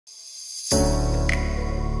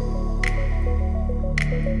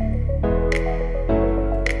Hi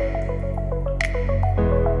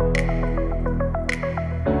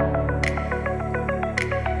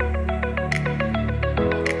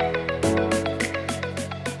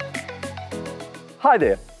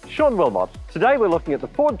there, Sean Wilmot. Today we're looking at the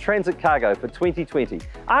Ford Transit Cargo for 2020,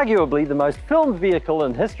 arguably the most filmed vehicle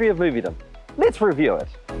in history of moviedom. Let's review it.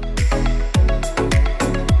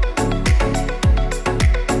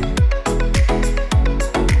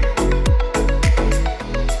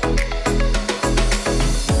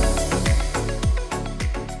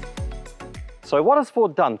 So what has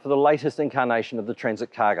Ford done for the latest incarnation of the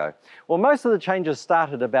Transit Cargo? Well, most of the changes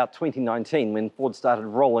started about 2019 when Ford started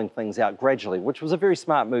rolling things out gradually, which was a very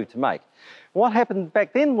smart move to make. What happened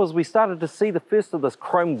back then was we started to see the first of this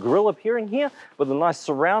chrome grille appearing here with a nice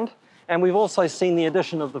surround, and we've also seen the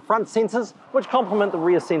addition of the front sensors, which complement the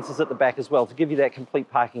rear sensors at the back as well to give you that complete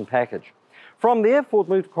parking package. From there, Ford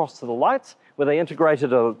moved across to the lights, where they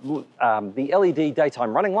integrated the LED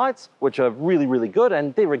daytime running lights, which are really, really good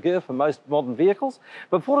and de rigueur for most modern vehicles.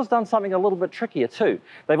 But Ford has done something a little bit trickier too.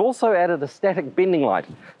 They've also added a static bending light.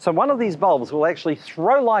 So one of these bulbs will actually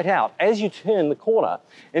throw light out as you turn the corner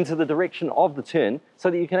into the direction of the turn,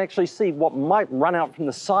 so that you can actually see what might run out from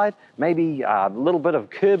the side, maybe a little bit of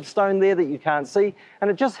curbstone there that you can't see,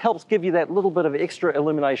 and it just helps give you that little bit of extra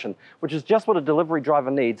illumination, which is just what a delivery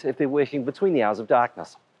driver needs if they're working between the hours of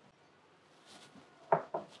darkness.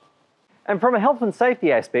 And from a health and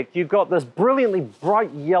safety aspect, you've got this brilliantly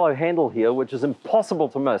bright yellow handle here, which is impossible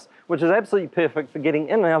to miss, which is absolutely perfect for getting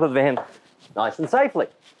in and out of the van nice and safely.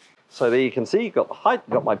 So there you can see, you've got the height,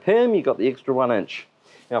 you've got my perm, you've got the extra 1 inch.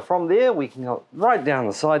 Now from there, we can go right down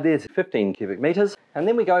the side there to 15 cubic meters, and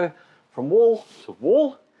then we go from wall to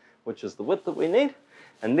wall, which is the width that we need,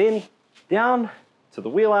 and then down to the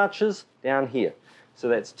wheel arches down here. So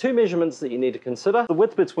that's 2 measurements that you need to consider: the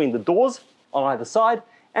width between the doors on either side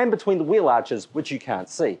and between the wheel arches, which you can't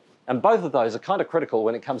see. And both of those are kind of critical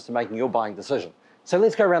when it comes to making your buying decision. So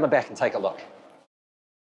let's go around the back and take a look.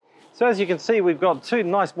 So as you can see, we've got 2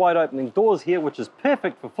 nice wide opening doors here, which is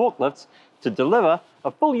perfect for forklifts to deliver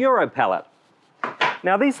a full Euro pallet.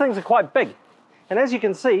 Now these things are quite big. And as you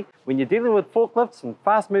can see, when you're dealing with forklifts and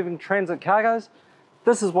fast moving transit cargoes,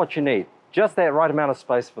 this is what you need. Just that right amount of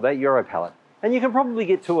space for that Euro pallet. And you can probably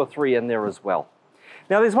get 2 or 3 in there as well.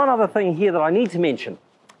 Now there's one other thing here that I need to mention,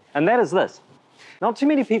 and that is this. Not too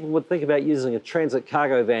many people would think about using a transit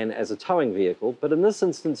cargo van as a towing vehicle, but in this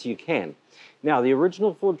instance you can. Now the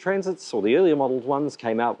original Ford Transits, or the earlier modelled ones,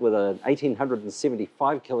 came out with an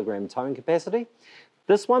 1875 kilogram towing capacity.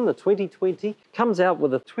 This one, the 2020, comes out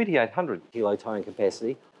with a 2800 kilo towing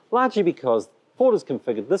capacity, largely because Ford has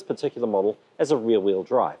configured this particular model as a rear-wheel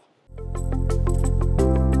drive.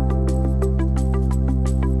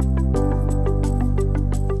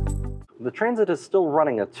 The Transit is still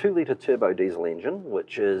running a 2-litre turbo diesel engine,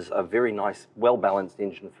 which is a very nice, well-balanced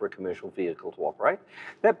engine for a commercial vehicle to operate.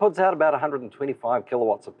 That puts out about 125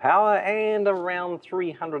 kilowatts of power and around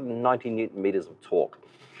 390 newton meters of torque.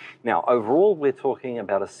 Now, overall, we're talking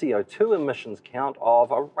about a CO2 emissions count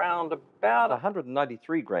of around about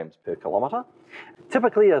 193 grams per kilometre.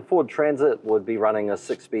 Typically, a Ford Transit would be running a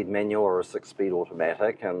 6-speed manual or a 6-speed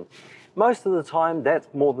automatic, and most of the time that's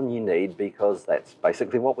more than you need because that's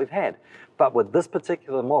basically what we've had. But with this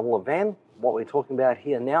particular model of van, what we're talking about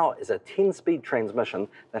here now is a 10-speed transmission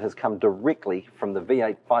that has come directly from the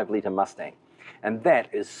V8 5-litre Mustang. And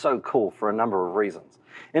that is so cool for a number of reasons.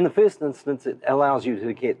 In the first instance, it allows you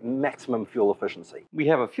to get maximum fuel efficiency. We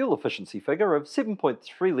have a fuel efficiency figure of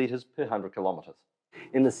 7.3 litres per 100 kilometres.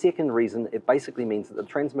 In the second reason, it basically means that the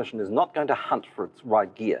transmission is not going to hunt for its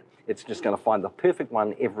right gear. It's just going to find the perfect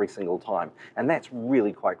one every single time. And that's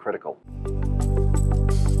really quite critical.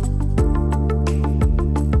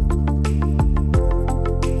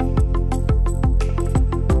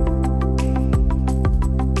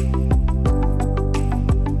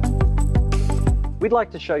 We'd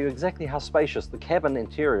like to show you exactly how spacious the cabin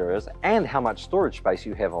interior is and how much storage space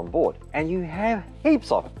you have on board. And you have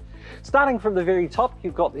heaps of it. Starting from the very top,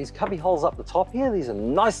 you've got these cubby holes up the top here. These are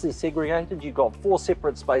nicely segregated. You've got 4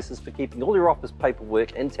 separate spaces for keeping all your office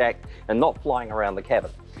paperwork intact and not flying around the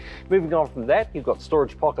cabin. Moving on from that, you've got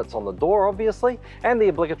storage pockets on the door, obviously, and the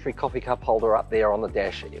obligatory coffee cup holder up there on the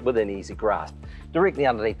dash within easy grasp. Directly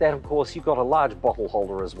underneath that, of course, you've got a large bottle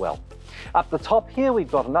holder as well. Up the top here,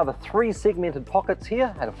 we've got another 3 segmented pockets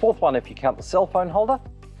here, and a 4th one if you count the cell phone holder.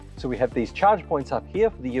 So we have these charge points up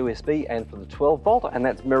here for the USB and for the 12 volt, and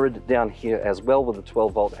that's mirrored down here as well with the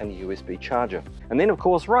 12 volt and the USB charger. And then of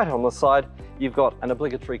course, right on the side, you've got an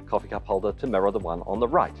obligatory coffee cup holder to mirror the one on the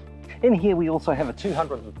right. In here we also have a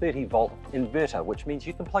 230 volt inverter, which means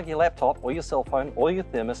you can plug your laptop or your cell phone or your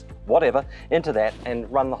thermos, whatever, into that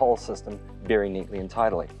and run the whole system very neatly and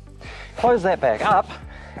tidily. Close that back up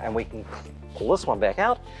and we can pull this one back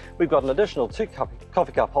out. We've got an additional 2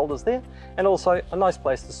 coffee cup holders there and also a nice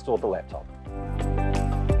place to store the laptop.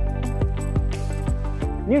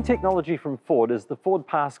 New technology from Ford is the Ford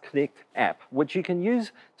Pass Connect app, which you can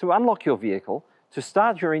use to unlock your vehicle, to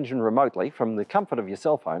start your engine remotely from the comfort of your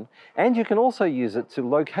cell phone, and you can also use it to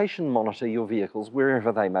location monitor your vehicles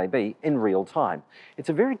wherever they may be in real time. It's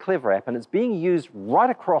a very clever app and it's being used right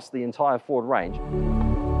across the entire Ford range.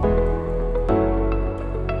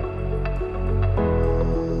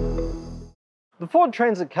 The Ford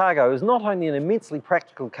Transit Cargo is not only an immensely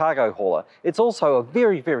practical cargo hauler, it's also a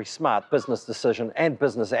very, very smart business decision and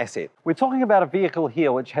business asset. We're talking about a vehicle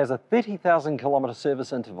here which has a 30,000 kilometre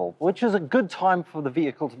service interval, which is a good time for the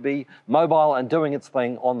vehicle to be mobile and doing its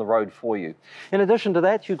thing on the road for you. In addition to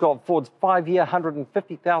that, you've got Ford's 5-year,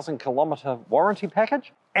 150,000 kilometre warranty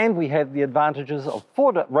package, and we have the advantages of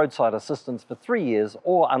Ford roadside assistance for 3 years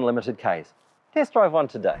or unlimited Ks. Test drive one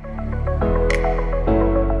today.